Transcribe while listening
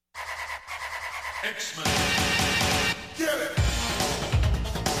X-Men. Get it!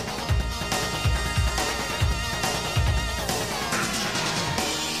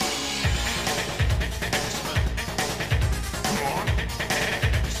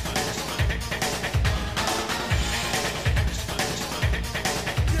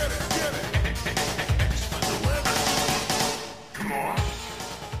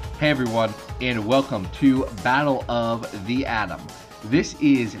 Hey everyone, and welcome to Battle of the Atom. This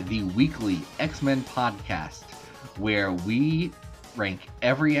is the weekly X-Men podcast where we rank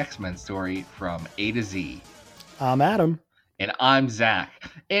every X-Men story from A to Z. I'm Adam. And I'm Zach.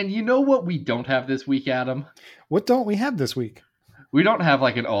 And you know what we don't have this week, Adam? What don't we have this week? We don't have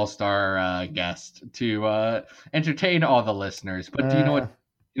like an all-star guest to entertain all the listeners. But do you know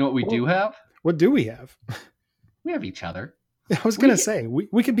what we do have? What do we have? We have each other. I was going to say,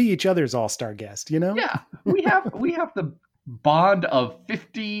 we could be each other's all-star guest, you know? Yeah, we have the bond of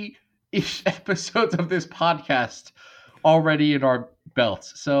 50-ish episodes of this podcast already in our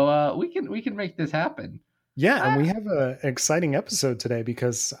belts. So we can make this happen. Yeah, and we have an exciting episode today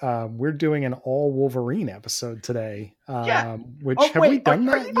because we're doing an all Wolverine episode today. Yeah. We done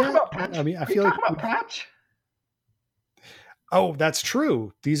that yet? I mean, I feel like about Patch. Oh, that's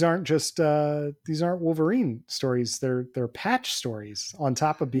true. These aren't Wolverine stories. They're Patch stories on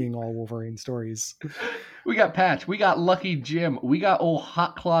top of being all Wolverine stories. We got Patch. We got Lucky Jim. We got old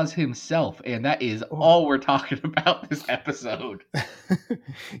Hot Claws himself, and that is all we're talking about this episode.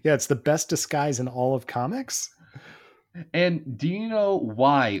 Yeah, it's the best disguise in all of comics. And do you know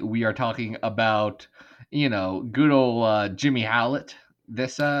why we are talking about, good old Jimmy Howlett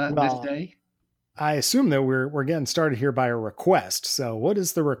this day? I assume that we're getting started here by a request. So what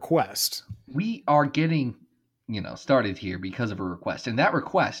is the request? We are getting, started here because of a request. And that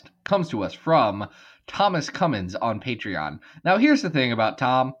request comes to us from Thomas Cummins on Patreon. Now, here's the thing about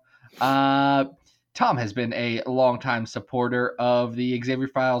Tom. Tom has been a longtime supporter of the Xavier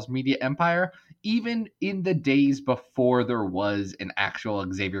Files media empire, even in the days before there was an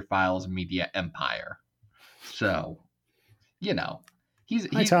actual Xavier Files media empire. So, Hi,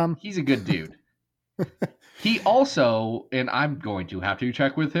 Tom. He's a good dude. He also, and I'm going to have to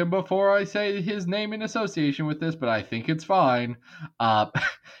check with him before I say his name in association with this, but I think it's fine.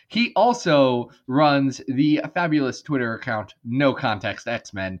 He also runs the fabulous Twitter account No Context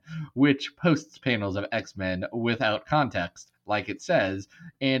X-Men, which posts panels of X-Men without context, like it says,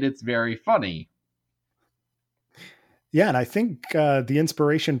 and it's very funny. Yeah, and I think the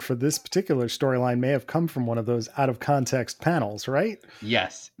inspiration for this particular storyline may have come from one of those out of context panels, right?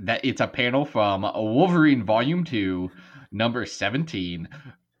 Yes, that it's a panel from Wolverine Volume 2, number 17,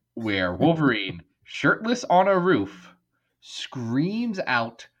 where Wolverine, shirtless on a roof, screams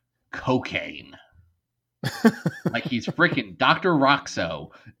out cocaine. Like he's freaking Dr. Roxo.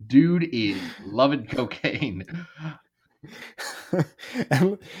 Dude is loving cocaine.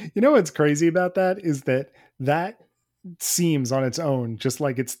 And you know what's crazy about that is that seems on its own just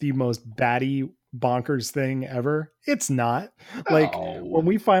like it's the most batty bonkers thing ever. It's not. Like when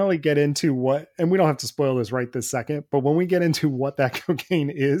we finally get into what, and we don't have to spoil this right this second, but when we get into what that cocaine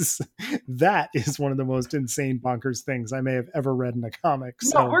is, that is one of the most insane bonkers things I may have ever read in a comic.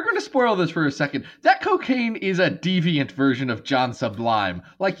 So. No, we're going to spoil this for a second. That cocaine is a deviant version of John Sublime.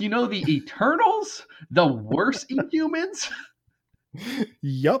 Like, the Eternals, the worst Inhumans.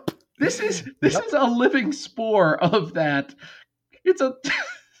 Yup. This is a living spore of that. It's a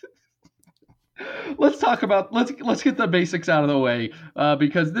let's get the basics out of the way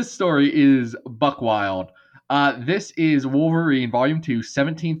because this story is buck wild. This is Wolverine Volume 2,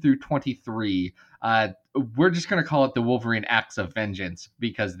 17 through 23. We're just going to call it the Wolverine Acts of Vengeance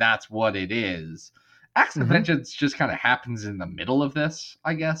because that's what it is. Acts of Vengeance just kind of happens in the middle of this,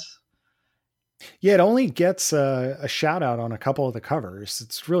 I guess. Yeah, it only gets a shout out on a couple of the covers.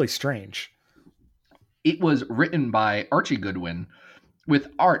 It's really strange. It was written by Archie Goodwin with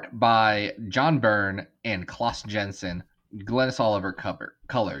art by John Byrne and Klaus Jensen, Glennis Oliver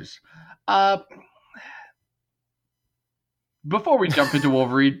colors. Before we jump into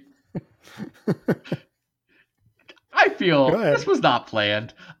Wolverine, I feel this was not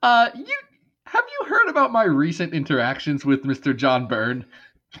planned. Have you heard about my recent interactions with Mr. John Byrne?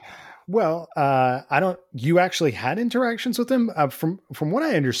 Well, you actually had interactions with him. From what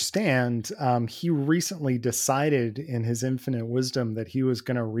I understand, he recently decided in his infinite wisdom that he was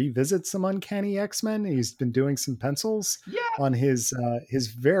going to revisit some Uncanny X-Men. He's been doing some pencils on his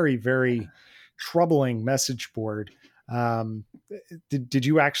very, very troubling message board. Did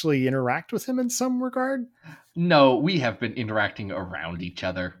you actually interact with him in some regard? No, we have been interacting around each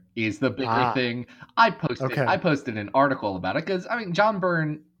other is the bigger thing. I posted an article about it because John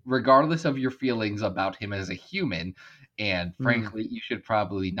Byrne regardless of your feelings about him as a human, and Mm. frankly, you should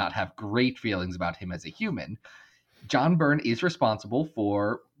probably not have great feelings about him as a human, John Byrne is responsible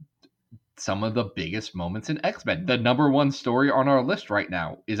for some of the biggest moments in X-Men. The number one story on our list right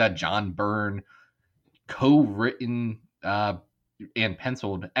now is a John Byrne co-written and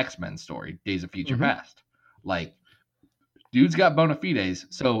penciled X-Men story, Days of Future Past. Like, dude's got bona fides,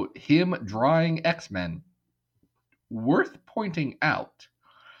 so him drawing X-Men, worth pointing out.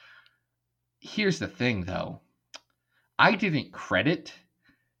 Here's the thing, though. I didn't credit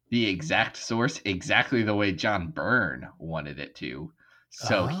the exact source exactly the way John Byrne wanted it to.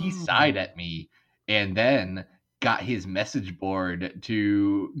 So he sighed at me and then got his message board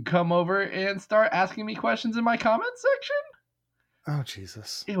to come over and start asking me questions in my comments section. Oh,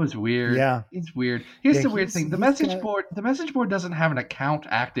 Jesus. It was weird. Yeah. It's weird. Here's Yeah, the weird thing. The message board doesn't have an account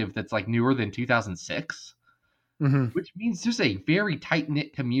active that's like newer than 2006. Which means there's a very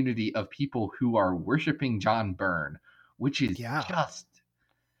tight-knit community of people who are worshiping John Byrne, which is just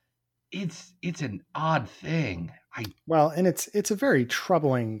it's an odd thing. Well, and it's a very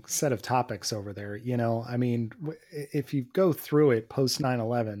troubling set of topics over there. You know, I mean, if you go through it post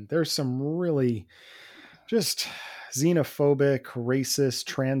 9/11, there's some really just xenophobic, racist,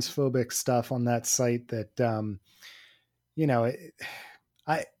 transphobic stuff on that site that, you know,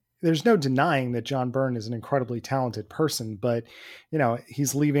 there's no denying that John Byrne is an incredibly talented person, but, you know,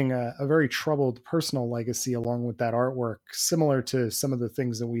 he's leaving a very troubled personal legacy along with that artwork, similar to some of the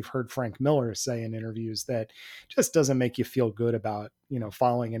things that we've heard Frank Miller say in interviews that just doesn't make you feel good about, you know,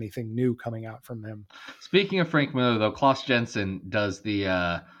 following anything new coming out from him. Speaking of Frank Miller, though, Klaus Jensen does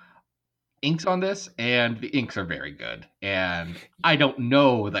the inks on this, and the inks are very good. And I don't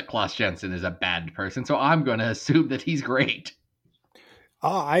know that Klaus Jensen is a bad person, so I'm going to assume that he's great.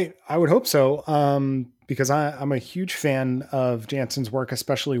 I would hope so, because I'm a huge fan of Jansen's work,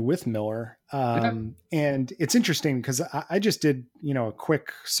 especially with Miller. And it's interesting because I just did, you know, a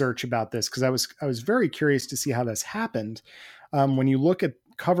quick search about this because I was very curious to see how this happened. When you look at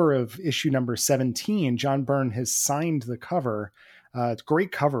cover of issue number 17, John Byrne has signed the cover. It's a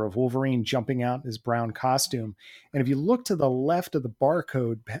great cover of Wolverine jumping out in his brown costume. And if you look to the left of the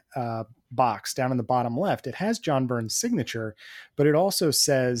barcode box down in the bottom left, it has John Byrne's signature, but it also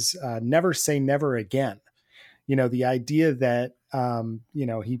says, never say never again. You know, the idea that, you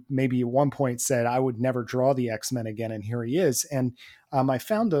know, he maybe at one point said, I would never draw the X-Men again. And here he is. And I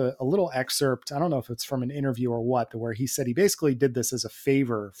found a little excerpt. I don't know if it's from an interview or what, where he said he basically did this as a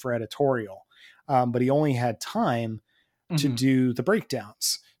favor for editorial, but he only had time to do the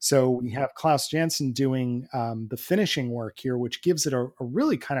breakdowns. So we have Klaus Jansen doing the finishing work here, which gives it a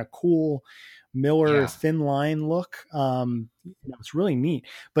really kind of cool Miller thin line look. You know, it's really neat.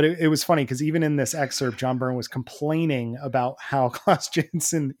 But it was funny because even in this excerpt, John Byrne was complaining about how Klaus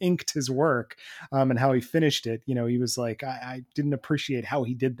Jansen inked his work and how he finished it. You know, he was like, I didn't appreciate how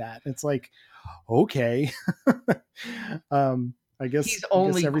he did that. It's like, okay. I guess he's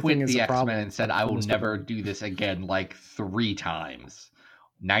only everything quit is the a problem. X-Men and said, I will never do this again, like 3 times.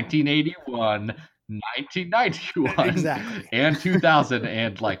 1981, 1991, exactly, and 2000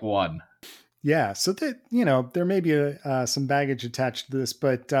 and like 1. Yeah, so that, you know, there may be some baggage attached to this,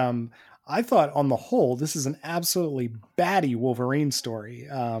 but I thought on the whole, this is an absolutely batty Wolverine story.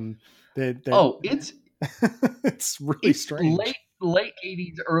 It's it's really strange. Late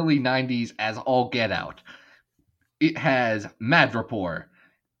 80s, early 90s as all get out. It has Madripoor.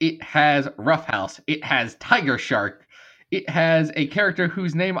 It has Roughhouse. It has Tiger Shark. It has a character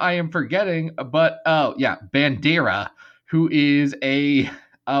whose name I am forgetting, but Bandera, who is a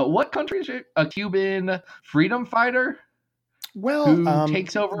what country is it? A Cuban freedom fighter. Well, who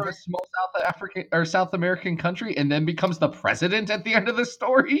takes over a small South American country and then becomes the president at the end of the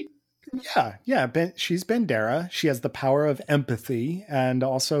story. Yeah. She's Bandera. She has the power of empathy and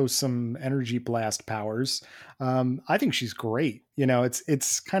also some energy blast powers. I think she's great. You know,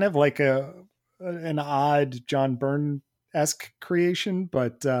 it's kind of like an odd John Byrne-esque creation,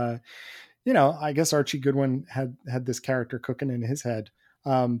 but you know, I guess Archie Goodwin had this character cooking in his head.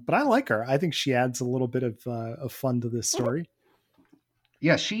 But I like her. I think she adds a little bit of fun to this story.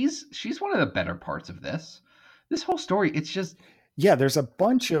 Yeah, she's one of the better parts of this. This whole story, it's just. Yeah, there's a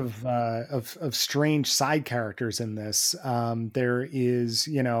bunch of strange side characters in this. There is,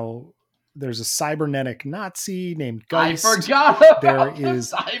 you know, there's a cybernetic Nazi named Geist. I forgot about the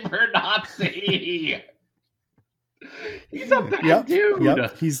cyber Nazi. He's a bad dude.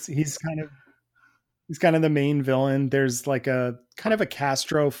 Yep. He's kind of. He's kind of the main villain. There's like a kind of a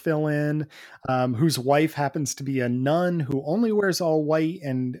Castro fill-in, whose wife happens to be a nun who only wears all white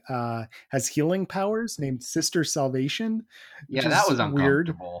and has healing powers, named Sister Salvation, which Yeah, that is was weird.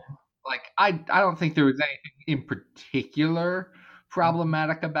 uncomfortable. Like I don't think there was anything in particular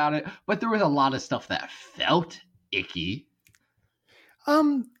problematic about it, but there was a lot of stuff that felt icky.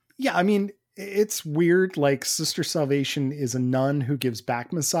 Yeah, I mean, it's weird. Like Sister Salvation is a nun who gives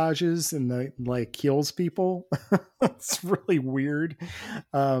back massages and like heals people. It's really weird.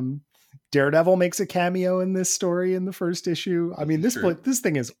 Um, Daredevil makes a cameo in this story in the first issue. I mean, True. this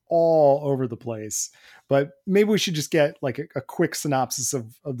thing is all over the place. But maybe we should just get like a quick synopsis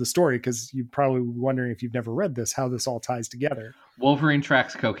of the story, because you're probably wondering, if you've never read this, how this all ties together. Wolverine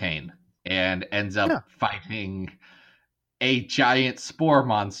tracks cocaine and ends up Yeah. fighting a giant spore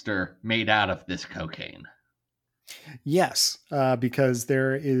monster made out of this cocaine. Yes, because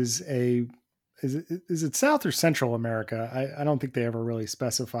there is is it South or Central America? I don't think they ever really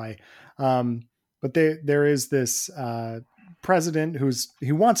specify. But there is this president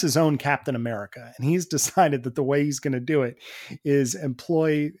who wants his own Captain America, and he's decided that the way he's going to do it is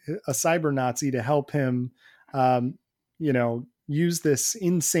employ a cyber Nazi to help him, use this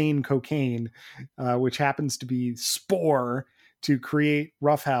insane cocaine, which happens to be spore, to create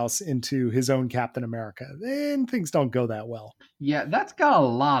Roughhouse into his own Captain America. And things don't go that well. Yeah, that's got a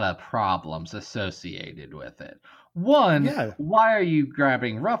lot of problems associated with it. One, Yeah. why are you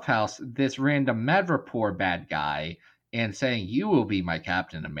grabbing Roughhouse, this random Madripoor bad guy, and saying you will be my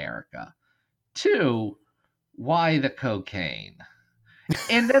Captain America? Two, why the cocaine?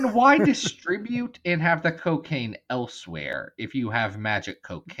 And then why distribute and have the cocaine elsewhere if you have magic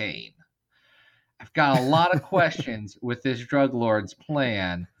cocaine? I've got a lot of questions with this drug lord's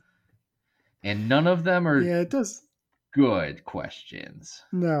plan, and none of them are Yeah, it does. good questions.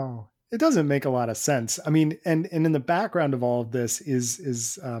 No, it doesn't make a lot of sense. I mean, and in the background of all of this is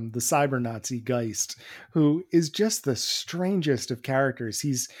the cyber Nazi Geist, who is just the strangest of characters.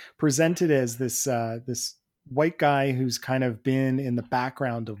 He's presented as this white guy who's kind of been in the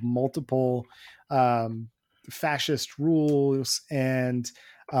background of multiple fascist rules, and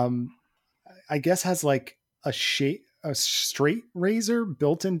I guess has like a straight razor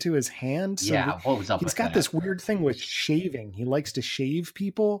built into his hand. So Yeah, what was up he's with got that? this weird thing with shaving. He likes to shave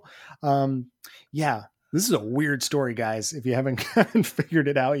people. Yeah, this is a weird story, guys, if you haven't figured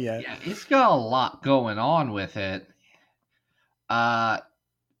it out yet. Yeah, it's got a lot going on with it.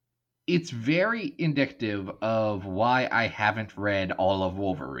 It's very indicative of why I haven't read all of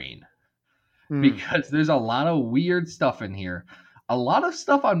Wolverine. Because there's a lot of weird stuff in here. A lot of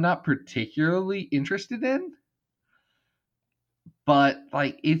stuff I'm not particularly interested in. But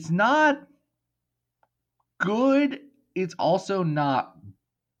like it's not good. It's also not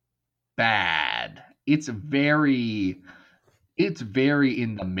bad. It's very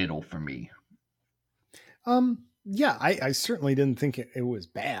in the middle for me. Yeah, I certainly didn't think it was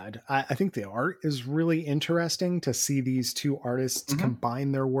bad. I think the art is really interesting to see these two artists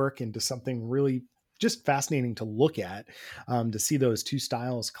combine their work into something really just fascinating to look at, to see those two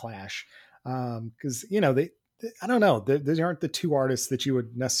styles clash. Because, I don't know, these aren't the two artists that you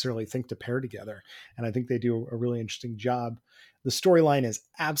would necessarily think to pair together. And I think they do a really interesting job. The storyline is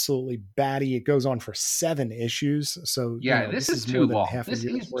absolutely batty. It goes on for 7 issues. So yeah, this is too long. This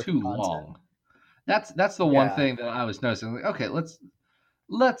is too long. That's the one thing that I was noticing. Like, okay,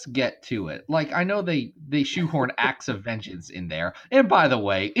 let's get to it. Like, I know they shoehorn Acts of Vengeance in there. And by the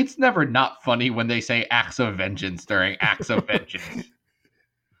way, it's never not funny when they say Acts of Vengeance during Acts of Vengeance.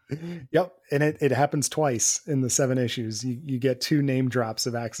 Yep, and it happens twice in the 7 issues. You get 2 name drops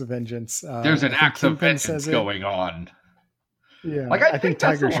of Acts of Vengeance. There's an Acts of Vengeance going on. Yeah, like I think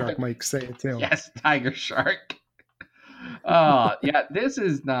Tiger Shark might say it too. Yes, Tiger Shark. Yeah, this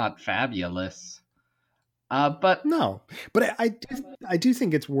is not fabulous. But no, but I do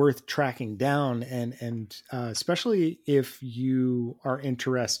think it's worth tracking down, and especially if you are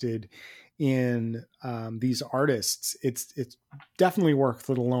interested in these artists, it's definitely worth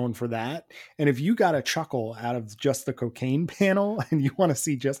it alone for that. And if you got a chuckle out of just the cocaine panel and you want to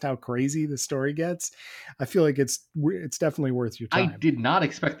see just how crazy the story gets, I feel like it's definitely worth your time. I did not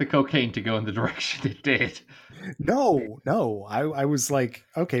expect the cocaine to go in the direction it did. No. I was like,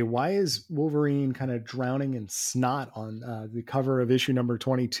 okay, why is Wolverine kind of drowning in snot on the cover of issue number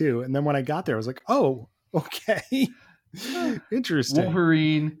 22? And then when I got there, I was like, oh, okay. Interesting.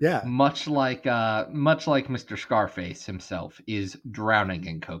 Wolverine, yeah, much like Mr. Scarface himself, is drowning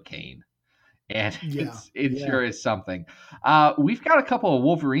in cocaine, and it sure is something. We've got a couple of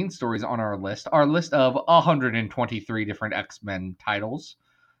Wolverine stories on our list of 123 different X-Men titles.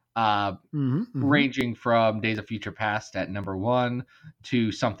 ranging from Days of Future Past at number 1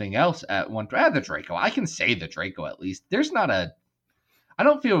 to something else at one. The Draco. I can say the Draco at least. There's not a. I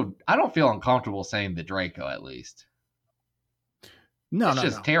don't feel uncomfortable saying the Draco at least. No, it's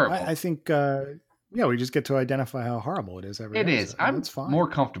just terrible. I think. We just get to identify how horrible it is every It episode. is. I'm more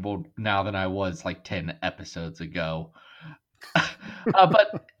comfortable now than I was like 10 episodes ago.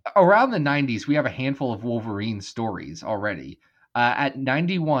 But around the 90s, we have a handful of Wolverine stories already. At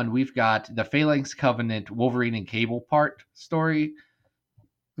 91, we've got the Phalanx Covenant Wolverine and Cable part story.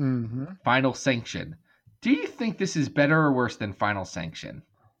 Final Sanction. Do you think this is better or worse than Final Sanction?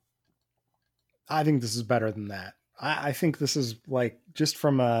 I think this is better than that. I think this is like just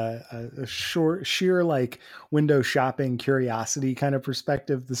from a sheer like window shopping curiosity kind of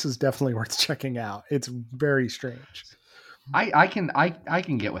perspective. This is definitely worth checking out. It's very strange. I can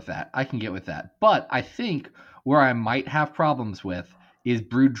get with that. I can get with that. But I think where I might have problems with is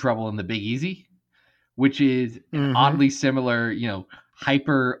Brood Trouble in the Big Easy, which is an oddly similar,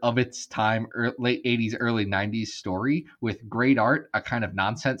 hyper of its time, late 80s, early 90s story with great art, a kind of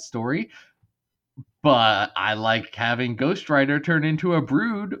nonsense story. But I like having Ghost Rider turn into a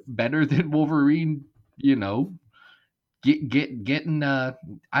Brood better than Wolverine, getting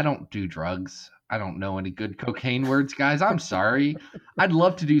I don't do drugs. I don't know any good cocaine words, guys. I'm sorry. I'd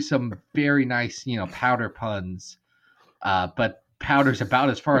love to do some very nice, powder puns. But powder's about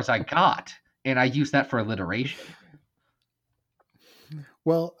as far as I got. And I use that for alliteration.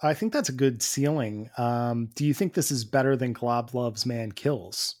 Well, I think that's a good ceiling. Do you think this is better than Glob Loves Man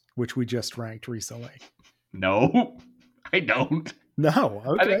Kills, which we just ranked recently? No, I don't. No,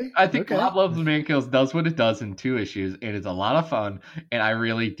 okay. I think Glob Loves Man Kills does what it does in 2 issues. It is a lot of fun, and I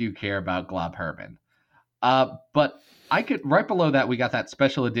really do care about Glob Herman. But I could right below that we got that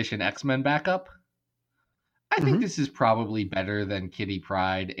special edition X-Men backup. I think this is probably better than Kitty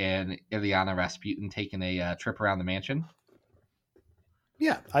Pryde and Ilyana Rasputin taking a trip around the mansion.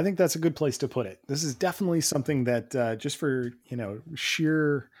 Yeah, I think that's a good place to put it. This is definitely something that just for,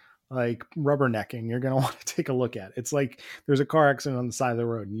 sheer like rubbernecking, you're going to want to take a look at. It's like there's a car accident on the side of the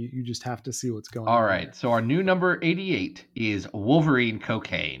road and you just have to see what's going on. All right. There. So our new number 88 is Wolverine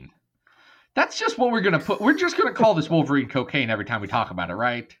Cocaine. That's just what we're going to put. We're just going to call this Wolverine Cocaine every time we talk about it,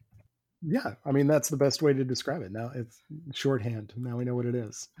 right? Yeah. I mean, that's the best way to describe it. Now it's shorthand. Now we know what it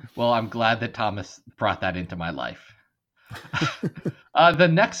is. Well, I'm glad that Thomas brought that into my life. The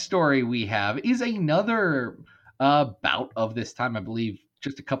next story we have is another bout of this time, I believe,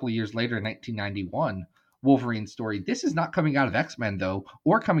 just a couple of years later in 1991, Wolverine story. This is not coming out of X-Men, though,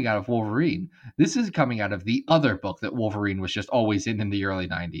 or coming out of Wolverine. This is coming out of the other book that Wolverine was just always in the early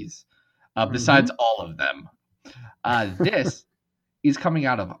 90s, besides all of them. This is coming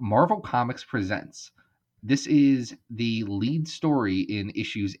out of Marvel Comics Presents. This is the lead story in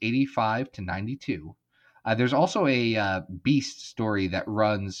issues 85 to 92. There's also a Beast story that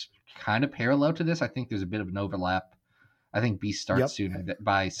runs kind of parallel to this. I think there's a bit of an overlap. I think Beast starts soon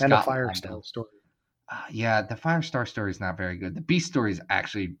by Scott. And a Firestar story. Yeah, the Firestar story is not very good. The Beast story is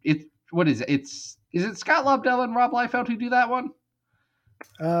actually what is it? Is it Scott Lobdell and Rob Liefeld who do that one?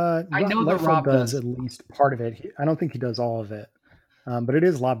 I know that Rob does at least part of it. I don't think he does all of it, but it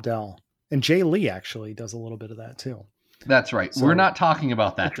is Lobdell, and Jay Lee actually does a little bit of that too. That's right. So, we're not talking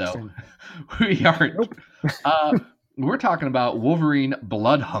about that though. We aren't. Nope. We're talking about Wolverine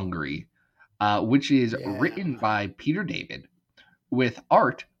Blood Hungry. Which is written by Peter David with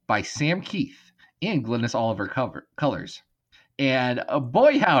art by Sam Keith and Glynis Oliver colors. And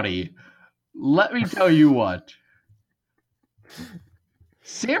boy, howdy, let me tell you what.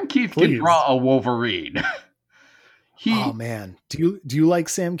 Sam Keith can draw a Wolverine. Oh, man. Do you like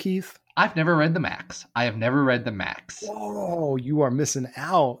Sam Keith? I've never read the Max. I have never read the Max. Oh, you are missing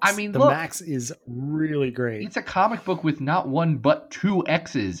out. I mean, the Max is really great. It's a comic book with not one but 2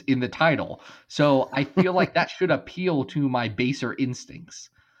 X's in the title. So I feel like that should appeal to my baser instincts.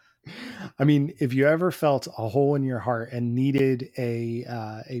 I mean, if you ever felt a hole in your heart and needed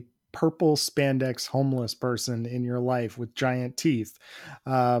a purple spandex homeless person in your life with giant teeth,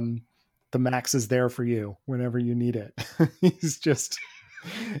 the Max is there for you whenever you need it. He's just...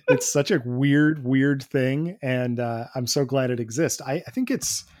 It's such a weird thing, and I'm so glad it exists. I think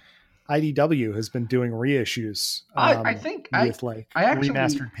it's IDW has been doing reissues. I think with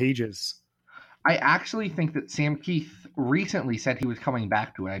remastered pages. I actually think that Sam Keith recently said he was coming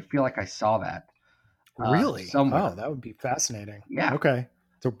back to it. I feel like I saw that. Really? Somewhere. Oh, that would be fascinating. Yeah. Okay.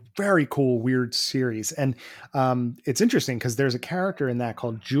 It's a very cool, weird series, and it's interesting because there's a character in that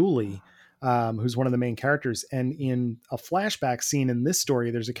called Julie. Who's one of the main characters. And in a flashback scene in this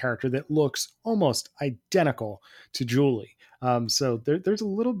story, there's a character that looks almost identical to Julie. So there's a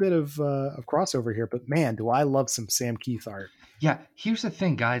little bit of crossover here, but man, do I love some Sam Keith art. Yeah, here's the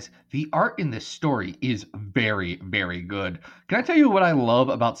thing, guys. The art in this story is very, very good. Can I tell you what I love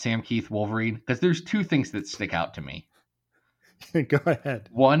about Sam Keith Wolverine? Because there's two things that stick out to me. Go ahead.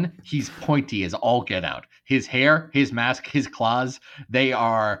 One, he's pointy as all get out. His hair, his mask, his claws, they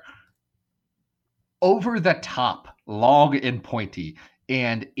are over the top, long and pointy.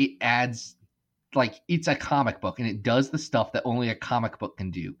 And it adds, like, it's a comic book, and it does the stuff that only a comic book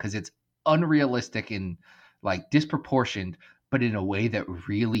can do because it's unrealistic and, like, disproportioned, but in a way that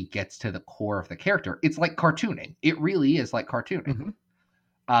really gets to the core of the character. It's like cartooning. It really is like cartooning,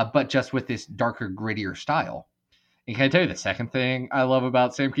 but just with this darker, grittier style. And can I tell you the second thing I love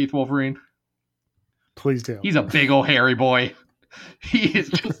about Sam Keith Wolverine? Please do. He's a big old hairy boy. He is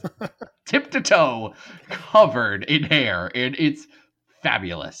just tip to toe covered in hair, and it's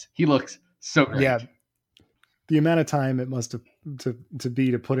fabulous. He looks so great. Yeah. The amount of time it must have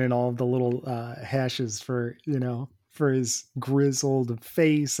to put in all of the little hashes for his grizzled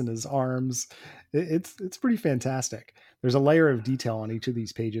face and his arms. It's pretty fantastic. There's a layer of detail on each of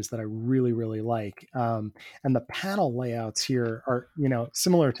these pages that I really, really like. And the panel layouts here are,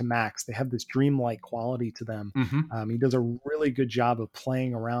 similar to Max. They have this dreamlike quality to them. He does a really good job of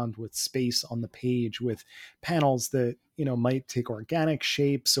playing around with space on the page with panels that, might take organic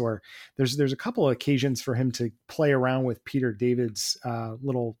shapes, or there's a couple of occasions for him to play around with Peter David's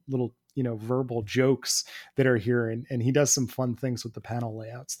little verbal jokes that are here, and he does some fun things with the panel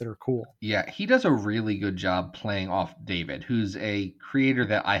layouts that are cool. Yeah, he does a really good job playing off David, who's a creator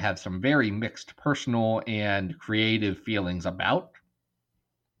that I have some very mixed personal and creative feelings about.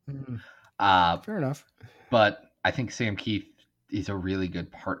 Fair enough. But I think Sam Keith is a really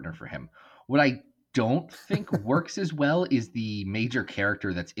good partner for him. What I don't think works as well is the major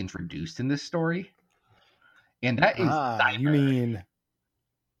character that's introduced in this story. And that is Cyber. You mean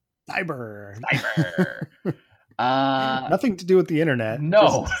Cyber. Nothing to do with the internet.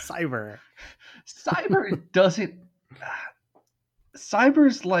 No. Just Cyber. Cyber doesn't.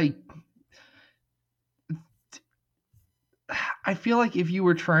 Cyber's like. I feel like if you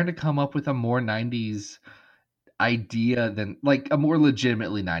were trying to come up with a more 90s idea than, like, a more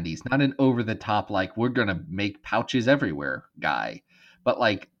legitimately 90s, not an over the top, like, we're going to make pouches everywhere guy, but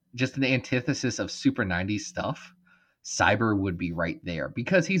like just an antithesis of super 90s stuff, Cyber would be right there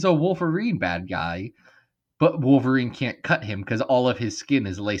because he's a Wolverine bad guy, but Wolverine can't cut him because all of his skin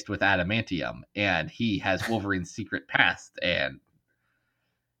is laced with adamantium and he has Wolverine's secret past. And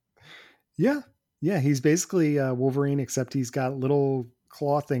yeah, he's basically Wolverine, except he's got little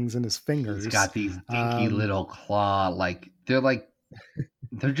claw things in his fingers. He's got these dinky little claw,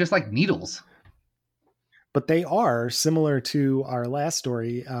 they're just like needles. But they are similar to our last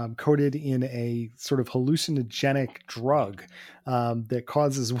story, coated in a sort of hallucinogenic drug that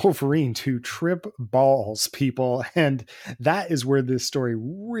causes Wolverine to trip balls, people. And that is where this story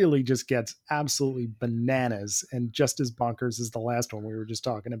really just gets absolutely bananas and just as bonkers as the last one we were just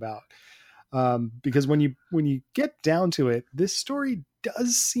talking about. Because when you get down to it, this story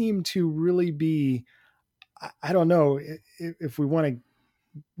does seem to really be, I don't know if we want to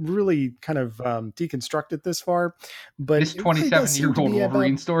really kind of deconstruct it this far, but this 27-year-old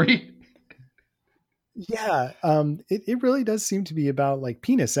Wolverine story. Yeah, it really does seem to be about like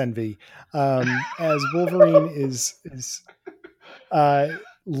penis envy, as Wolverine is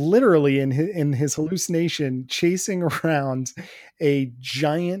literally in his hallucination chasing around a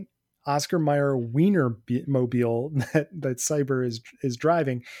giant Oscar Mayer Wiener mobile that Cyber is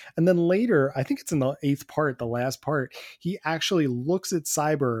driving. And then later, I think it's in the 8th part, the last part, he actually looks at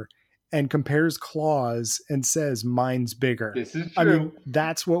Cyber and compares claws and says, "Mine's bigger." This is true. I mean,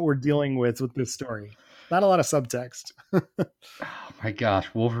 that's what we're dealing with this story. Not a lot of subtext. Oh my gosh,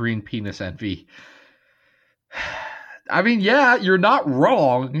 Wolverine penis envy. I mean, yeah, you're not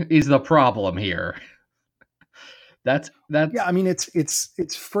wrong is the problem here. That's yeah. I mean,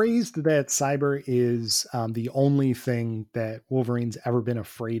 it's phrased that Cyber is the only thing that Wolverine's ever been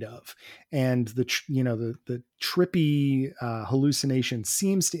afraid of, and the trippy hallucination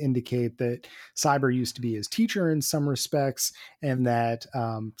seems to indicate that Cyber used to be his teacher in some respects, and that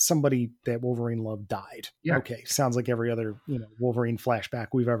somebody that Wolverine loved died. Yeah. Okay, sounds like every other Wolverine flashback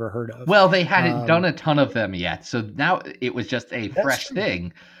we've ever heard of. Well, they hadn't done a ton of them yet, so now it was just a fresh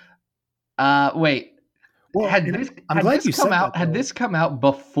thing. Wait. Well, had this come out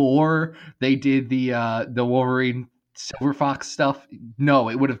before they did the Wolverine Silver Fox stuff? No,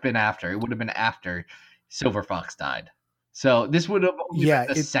 it would have been after. It would have been after Silver Fox died. So this would have been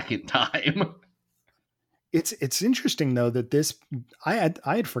the second time. It's interesting though that I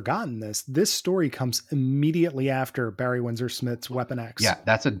had forgotten this. This story comes immediately after Barry Windsor Smith's Weapon X. Yeah,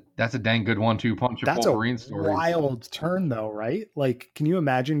 that's a dang good 1-2 punch of That's a Wolverine stories. wild turn though, right? Like, can you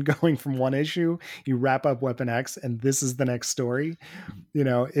imagine going from one issue, you wrap up Weapon X, and this is the next story?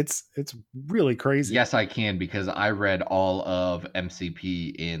 It's really crazy. Yes, I can, because I read all of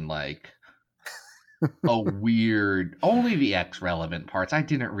MCP in like a weird, only the X relevant parts. I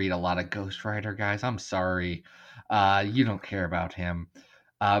didn't read a lot of Ghost Rider, guys. I'm sorry. You don't care about him.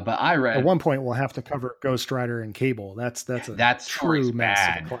 But I read. At one point, we'll have to cover Ghost Rider and Cable. That's a true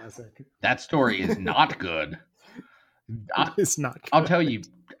massive classic. That story is not good. It's not good. I'll tell you,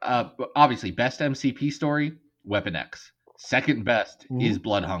 obviously, best MCP story, Weapon X. Second best is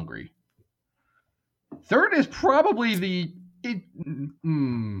Blood Hungry. Third is probably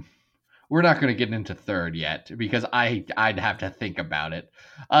we're not going to get into third yet, because I'd have to think about it.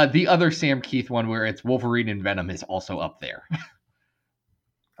 The other Sam Keith one, where it's Wolverine and Venom, is also up there.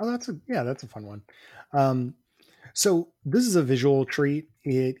 Oh, that's a fun one. So this is a visual treat.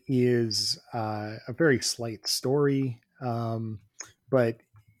 It is a very slight story, but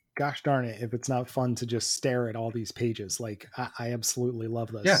gosh darn it, if it's not fun to just stare at all these pages. Like, I absolutely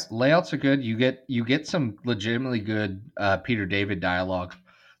love this. Yeah, layouts are good. You get some legitimately good Peter David dialogue.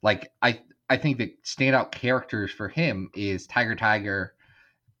 Like, I think the standout characters for him is Tiger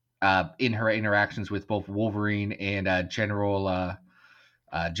in her interactions with both Wolverine and General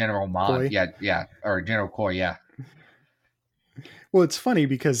Mon. Yeah, or General Coy, yeah. Well, it's funny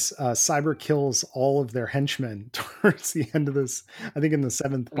because Cyber kills all of their henchmen towards the end of this, I think in the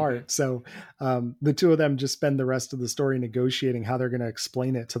 7th part. So the two of them just spend the rest of the story negotiating how they're going to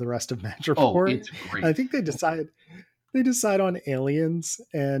explain it to the rest of Madripoor. Oh, it's great. I think they decide on aliens,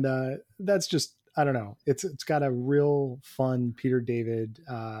 and that's just, I don't know. It's got a real fun Peter David,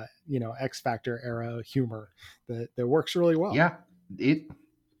 X Factor era humor that works really well. Yeah,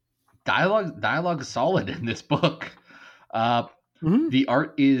 dialogue is solid in this book. The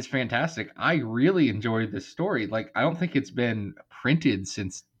art is fantastic. I really enjoyed this story. Like, I don't think it's been printed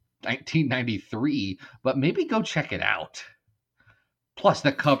since 1993, but maybe go check it out. Plus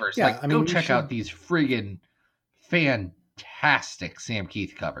the covers. Yeah, go check out these friggin' fantastic Sam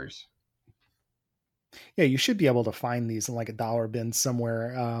Keith covers. Yeah, you should be able to find these in like a dollar bin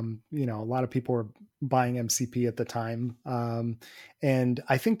somewhere. A lot of people were buying MCP at the time. And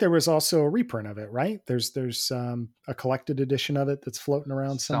I think there was also a reprint of it, right? There's a collected edition of it that's floating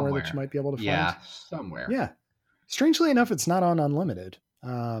around somewhere that you might be able to find. Yeah, somewhere. Yeah. Strangely enough, it's not on Unlimited.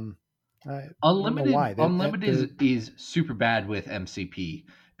 Unlimited is super bad with MCP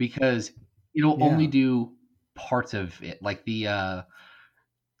because it'll only do parts of it. Like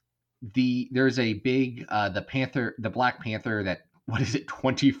there's a big the Black Panther, that, what is it,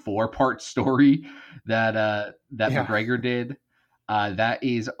 24-part story that McGregor did. That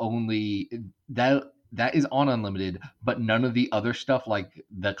is on Unlimited, but none of the other stuff like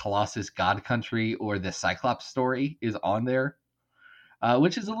the Colossus God Country or the Cyclops story is on there,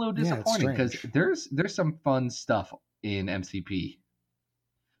 which is a little disappointing because there's some fun stuff in MCP.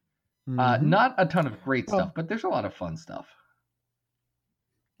 Not a ton of great stuff, but there's a lot of fun stuff.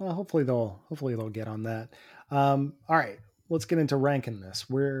 Well, hopefully they'll get on that. All right, let's get into ranking this.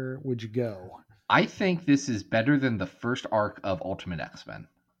 Where would you go? I think this is better than the first arc of Ultimate X-Men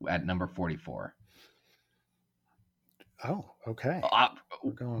at number 44. Oh, okay.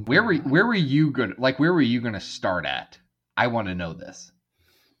 Where were you gonna start at? I want to know this.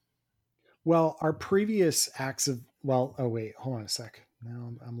 Well, our previous acts of hold on a sec.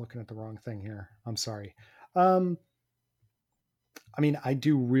 Now I'm looking at the wrong thing here. I'm sorry. I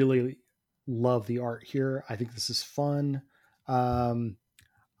do really love the art here. I think this is fun.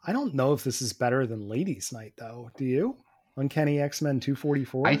 I don't know if this is better than Ladies' Night, though. Do you? Uncanny X-Men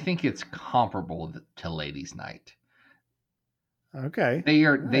 244? I think it's comparable to Ladies' Night. Okay. They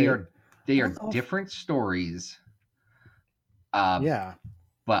are different stories. Yeah.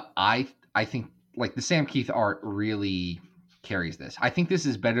 But I think like the Sam Keith art really carries this. I think this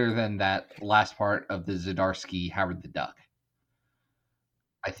is better than that last part of the Zdarsky Howard the Duck.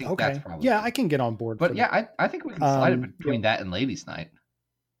 I think that's probably I can get on board. But I think we can slide it between that and Ladies' Night.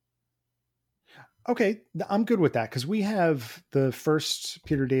 Okay, I'm good with that because we have the first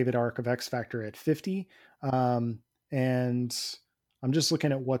Peter David arc of X Factor at 50, and I'm just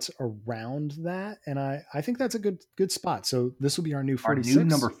looking at what's around that, and I think that's a good spot. So this will be our new 46. Our new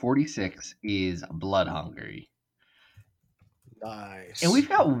number 46 is Blood Hungry. Nice. And we've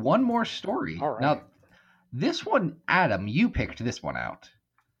got one more story. All right. Now, this one, Adam, you picked this one out.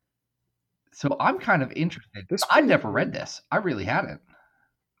 So I'm kind of interested. I've never read this. I really hadn't.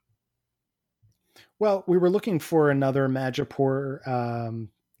 Well, we were looking for another Madripoor,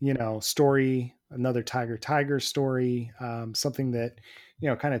 story, another Tiger story, something that,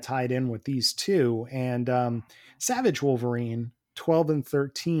 kind of tied in with these two. And Savage Wolverine 12 and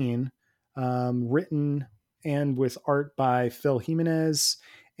 13, written and with art by Phil Jimenez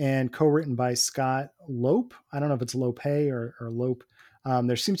and co-written by Scott Lope. I don't know if it's Lope or Lope.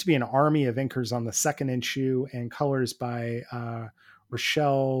 There seems to be an army of inkers on the second issue and colors by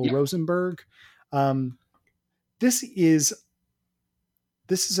Rochelle Yeah. Rosenberg. Um, this is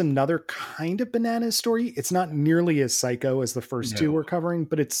another kind of bananas story. It's not nearly as psycho as the first two No. we're covering,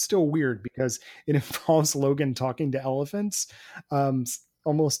 but it's still weird because it involves Logan talking to elephants,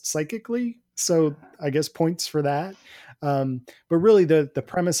 almost psychically. So I guess points for that. But really, the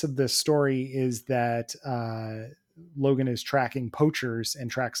premise of this story is that Logan is tracking poachers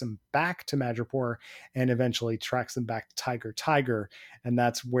and tracks them back to Madripoor and eventually tracks them back to Tiger. And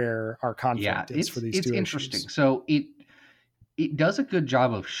that's where our conflict is for these two interesting. issues. So it does a good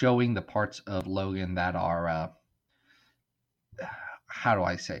job of showing the parts of Logan that are how do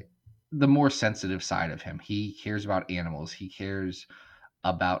I say, the more sensitive side of him. He cares about animals. He cares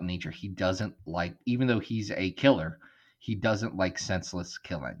about nature. He doesn't like, even though he's a killer, he doesn't like senseless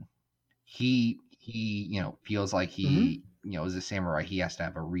killing. He feels like he is a samurai. He has to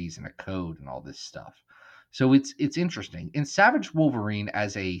have a reason, a code, and all this stuff. So it's interesting. And Savage Wolverine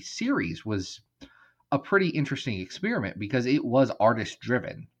as a series was a pretty interesting experiment because it was artist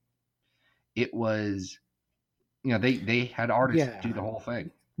driven. It was, they had artists do the whole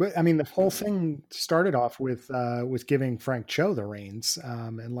thing. But I mean, the whole thing started off with giving Frank Cho the reins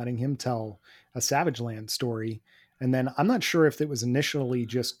and letting him tell a Savage Land story. And then I'm not sure if it was initially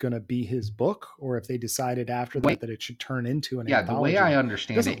just going to be his book or if they decided after that it should turn into an anthology. The way I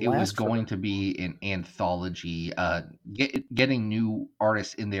understand it was going to be an anthology, getting new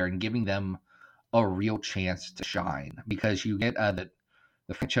artists in there and giving them a real chance to shine, because you get the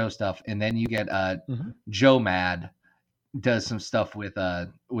Frank Cho stuff, and then you get Joe Mad does some stuff with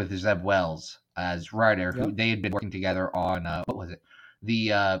Zeb Wells as writer, who they had been working together on what was it,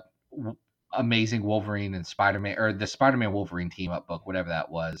 the Amazing Wolverine and Spider-Man, or the Spider-Man Wolverine team up book, whatever that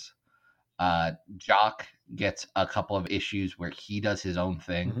was. Jock gets a couple of issues where he does his own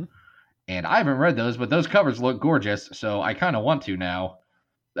thing, and I haven't read those, but those covers look gorgeous, so I kind of want to now.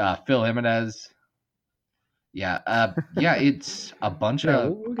 Phil Jimenez. It's a bunch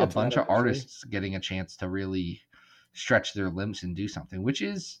of artists getting a chance to really stretch their limbs and do something, which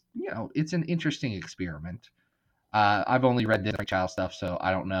is, it's an interesting experiment. I've only read the Frank Child stuff, so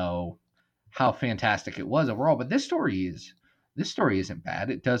I don't know how fantastic it was overall, but this story isn't bad.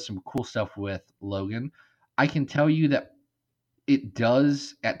 It does some cool stuff with Logan. I can tell you that it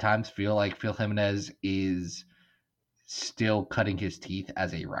does at times feel like Phil Jimenez is still cutting his teeth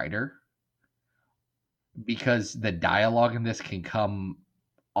as a writer, because the dialogue in this can come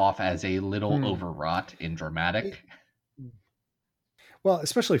off as a little overwrought and dramatic. Well,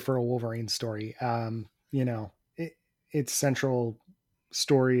 especially for a Wolverine story, its central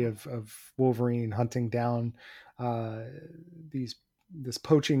story of Wolverine hunting down this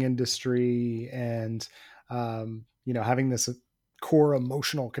poaching industry and having this core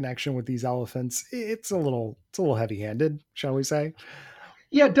emotional connection with these elephants. It's a little heavy-handed, shall we say?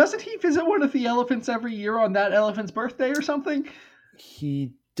 Yeah, doesn't he visit one of the elephants every year on that elephant's birthday or something?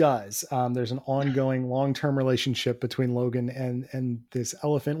 He does. There's an ongoing long-term relationship between Logan and this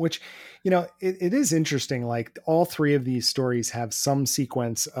elephant, which, it is interesting. Like, all three of these stories have some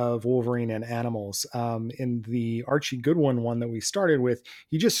sequence of Wolverine and animals. In the Archie Goodwin one that we started with,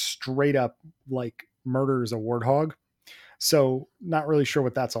 he just straight up like murders a warthog. So not really sure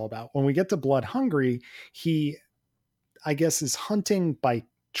what that's all about. When we get to Blood Hungry, he, I guess, is hunting by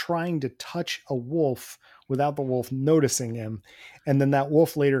trying to touch a wolf without the wolf noticing him. And then that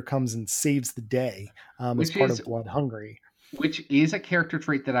wolf later comes and saves the day as part of Blood Hungry. Which is a character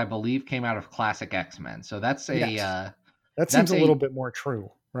trait that I believe came out of classic X-Men. So that's that seems a little bit more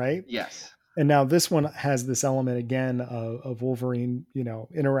true, right? Yes. And now this one has this element again of Wolverine,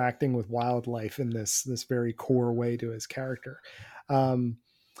 interacting with wildlife in this very core way to his character.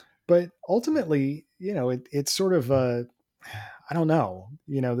 But ultimately, it's sort of I don't know,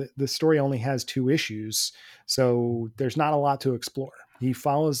 the story only has 2 issues, so there's not a lot to explore. He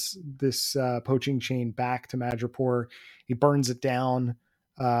follows this poaching chain back to Madripoor. He burns it down.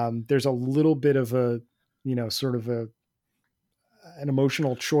 There's a little bit of a, sort of an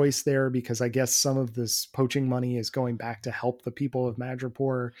emotional choice there, because I guess some of this poaching money is going back to help the people of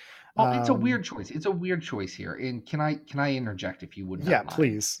Madripoor. Well, it's a weird choice. It's a weird choice here. And can I interject, if you would? Yeah,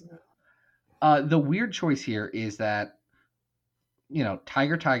 please. The weird choice here is that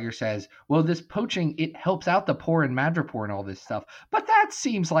Tiger says, well, this poaching, it helps out the poor in Madripoor and all this stuff. But that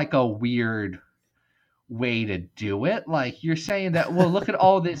seems like a weird way to do it. Like, you're saying that, well, look at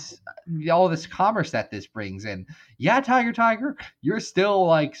all this commerce that this brings in. Yeah, Tiger, you're still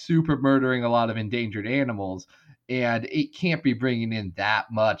like super murdering a lot of endangered animals, and it can't be bringing in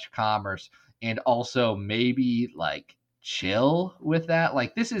that much commerce. And also maybe like chill with that.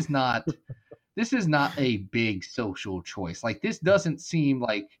 Like, this is not a big social choice. Like, this doesn't seem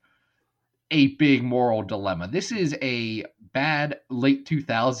like a big moral dilemma. This is a bad late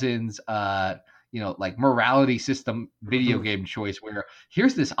 2000s like morality system video game choice where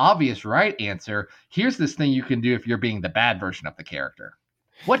here's this obvious right answer, here's this thing you can do if you're being the bad version of the character.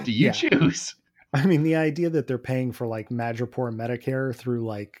 What do you choose? I mean, the idea that they're paying for like Madripoor Medicare through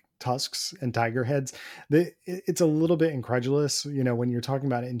like tusks and tiger heads, it's a little bit incredulous, when you're talking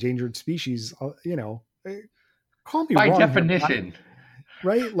about endangered species, call me by wrong definition.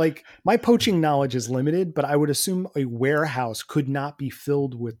 Right? Like, my poaching knowledge is limited, but I would assume a warehouse could not be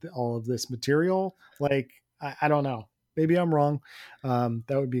filled with all of this material. Like, I don't know. Maybe I'm wrong. That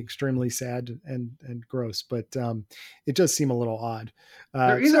would be extremely sad and gross, but it does seem a little odd.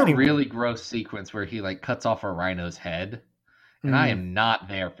 There is a really gross sequence where he like cuts off a rhino's head, and I am not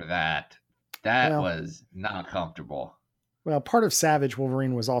there for that. That was not comfortable. Well, part of Savage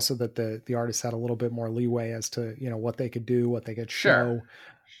Wolverine was also that the artists had a little bit more leeway as to, what they could do, what they could show,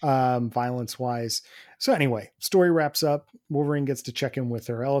 violence wise. So anyway, story wraps up. Wolverine gets to check in with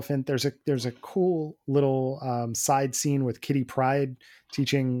her elephant. There's a cool little side scene with Kitty Pryde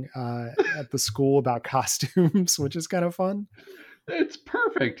teaching at the school about costumes, which is kind of fun. It's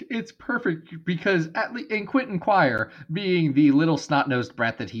perfect. It's perfect because and Quentin Quire, being the little snot-nosed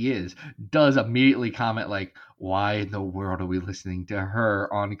brat that he is, does immediately comment like, why in the world are we listening to her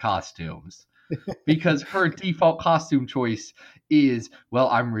on costumes? Because her default costume choice is, well,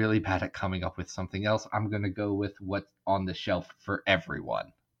 I'm really bad at coming up with something else. I'm going to go with what's on the shelf for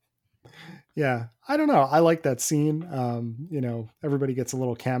everyone. Yeah, I don't know. I like that scene. Everybody gets a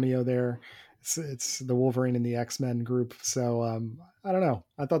little cameo there. It's the Wolverine and the X-Men group. So I don't know.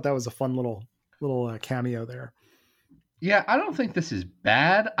 I thought that was a fun little cameo there. Yeah, I don't think this is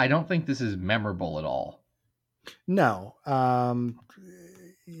bad. I don't think this is memorable at all. No.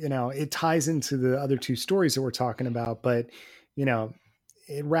 It ties into the other two stories that we're talking about, but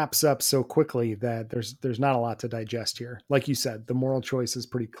it wraps up so quickly that there's not a lot to digest here. Like you said, the moral choice is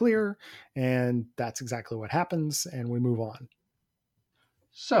pretty clear, and that's exactly what happens, and we move on.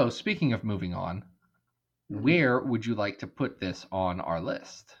 So, speaking of moving on, where would you like to put this on our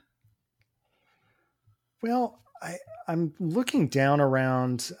list? Well, I'm looking down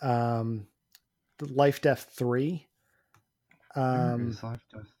around the Life Death 3. Life Death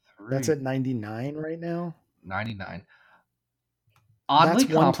 3? That's at 99 right now. 99. Oddly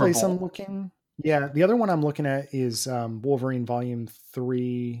That's one comparable. place I'm looking. Yeah, the other one I'm looking at is Wolverine Volume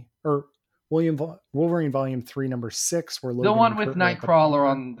 3, or Wolverine Volume 3, number 6. Where the one with Nightcrawler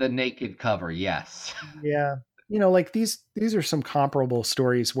on the naked cover, yes. Yeah, like these are some comparable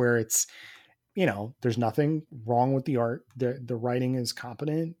stories where it's, there's nothing wrong with the art. The writing is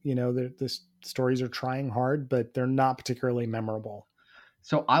competent. The stories are trying hard, but they're not particularly memorable.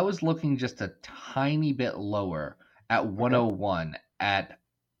 So I was looking just a tiny bit lower at 101 at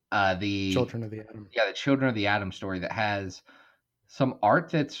the Children of the Atom. Yeah, the Children of the Atom story that has some art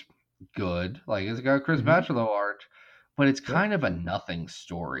that's good. Like, it's got Chris Bachalo art, but it's kind of a nothing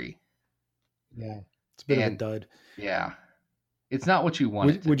story. Yeah, it's a bit of a dud. Yeah, it's not what you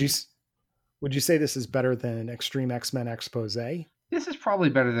want. Would you say this is better than Extreme X-Men Expose? This is probably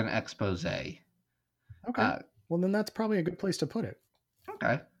better than Expose. Okay. Well, then that's probably a good place to put it.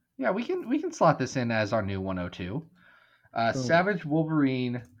 Okay. Yeah, we can slot this in as our new 102. Savage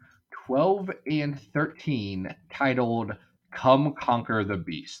Wolverine 12 and 13, titled Come Conquer the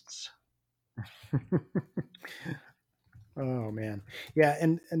Beasts. Oh man. Yeah,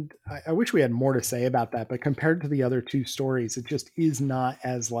 and I wish we had more to say about that, but compared to the other two stories, it just is not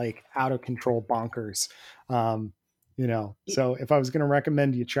as like out of control bonkers. So if I was going to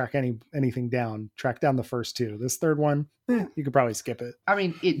recommend you track anything down, track down the first two. This third one, you could probably skip it. I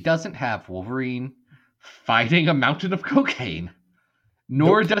mean, it doesn't have Wolverine fighting a mountain of cocaine,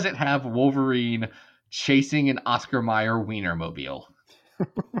 nor does it have Wolverine chasing an Oscar Mayer Wienermobile.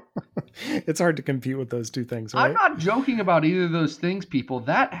 It's hard to compete with those two things, right? I'm not joking about either of those things, people.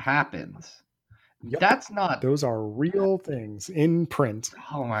 That happens. Yep. That's not... Those are real things in print.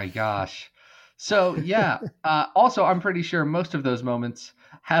 Oh my gosh. So, yeah. Also, I'm pretty sure most of those moments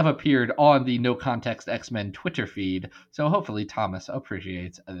have appeared on the No Context X-Men Twitter feed. So hopefully Thomas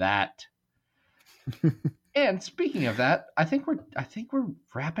appreciates that. And speaking of that, I think we're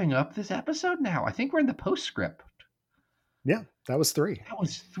wrapping up this episode now. I think we're in the postscript. Yeah, that was 3. That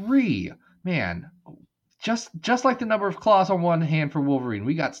was 3. Man, just like the number of claws on one hand for Wolverine.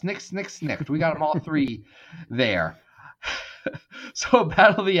 We got snicked. We got them all 3 there. So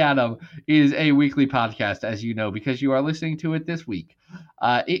Battle of the Atom is a weekly podcast, as you know, because you are listening to it this week.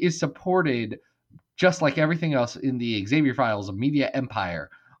 It is supported, just like everything else in the Xavier Files media empire,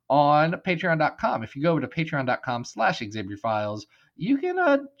 on patreon.com. If you go to patreon.com/Xavier Files, you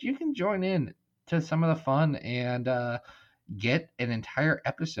can join in to some of the fun and get an entire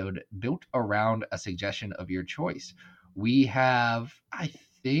episode built around a suggestion of your choice. We have, I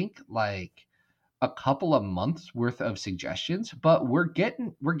think, like a couple of months worth of suggestions, but we're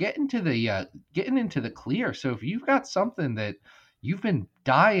getting to the getting into the clear. So if you've got something that you've been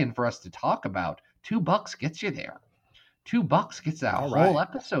dying for us to talk about, $2 gets you there. $2 gets that whole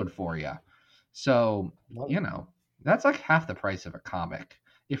episode for you. So, that's like half the price of a comic.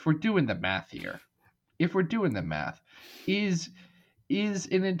 If we're doing the math here, is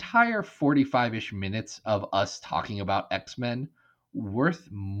an entire 45-ish minutes of us talking about X-Men worth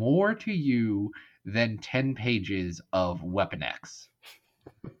more to you than 10 pages of Weapon X?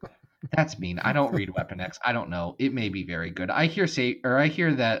 That's mean. I don't read Weapon X. I don't know. It may be very good. I hear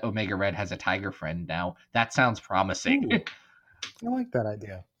that Omega Red has a tiger friend now. That sounds promising. Ooh, I like that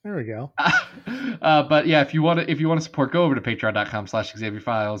idea. There we go. But yeah, if you want to support, go over to patreon.com/Xavier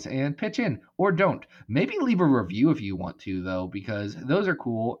Files and pitch in, or don't. Maybe leave a review if you want to, though, because those are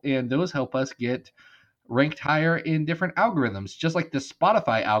cool and those help us get ranked higher in different algorithms, just like the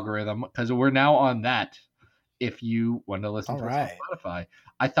Spotify algorithm, because we're now on that. If you want to listen to us on Spotify,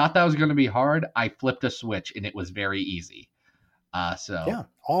 I thought that was going to be hard. I flipped a switch and it was very easy. So yeah,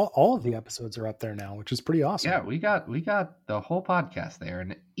 all of the episodes are up there now, which is pretty awesome. Yeah, we got the whole podcast there,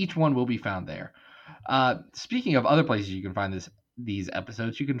 and each one will be found there. Speaking of other places you can find these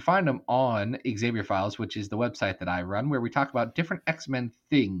episodes, you can find them on Xavier Files, which is the website that I run, where we talk about different X-Men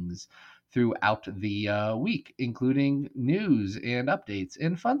things throughout the week, including news and updates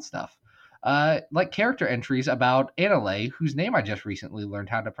and fun stuff. Like character entries about Anale, whose name I just recently learned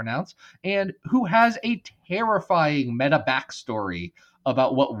how to pronounce, and who has a terrifying meta backstory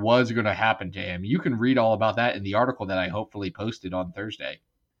about what was going to happen to him. You can read all about that in the article that I hopefully posted on Thursday.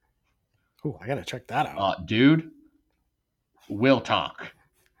 Oh, I got to check that out. Dude, we'll talk.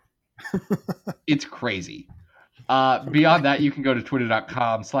 It's crazy. Beyond that, you can go to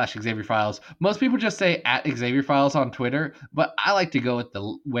twitter.com/Xavier Files. Most people just say @Xavier Files on Twitter, but I like to go with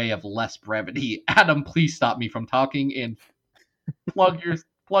the way of less brevity. Adam, please stop me from talking and plug your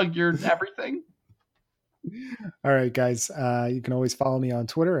everything. All right, guys. You can always follow me on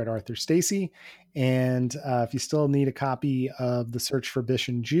Twitter @Arthur Stacy. And if you still need a copy of The Search for Bish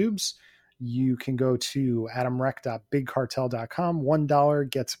and Jubes, you can go to adamrec.bigcartel.com. $1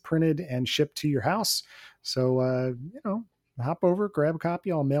 gets printed and shipped to your house. So, hop over, grab a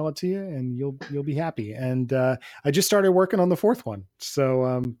copy. I'll mail it to you and you'll be happy. And I just started working on the 4th one.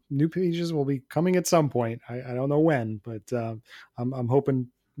 So new pages will be coming at some point. I don't know when, but I'm hoping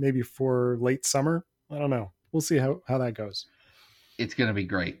maybe for late summer. I don't know. We'll see how that goes. It's going to be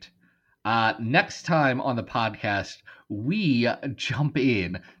great. Next time on the podcast, we jump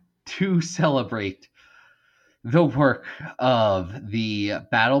in to celebrate the work of the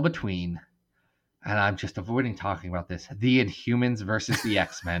battle between, and I'm just avoiding talking about this, the Inhumans versus the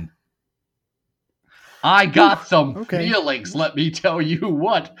X-Men. I got some feelings, let me tell you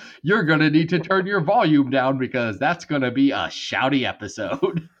what. You're going to need to turn your volume down because that's going to be a shouty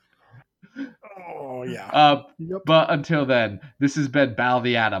episode. Oh, yeah. Yep. But until then, this has been Battle of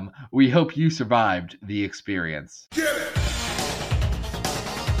the Atom. We hope you survived the experience. Get it!